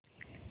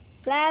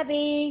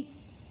Flabby.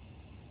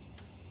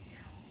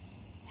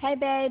 Hey,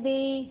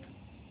 baby.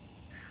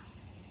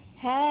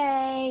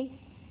 Hey.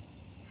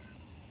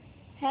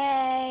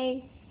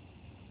 Hey.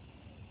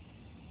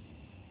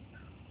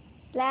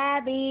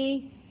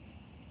 Flabby.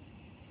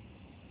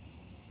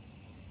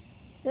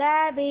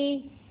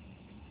 Flabby.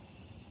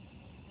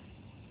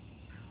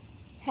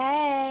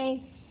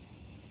 Hey.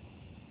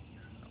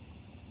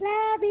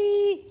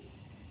 Flabby.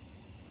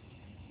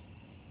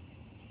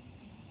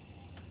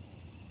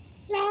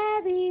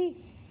 Flabby.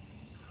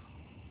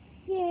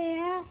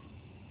 Yeah.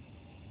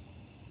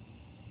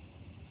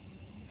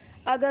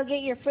 I'll go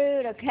get your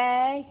food,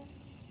 okay?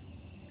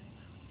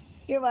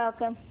 You're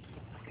welcome.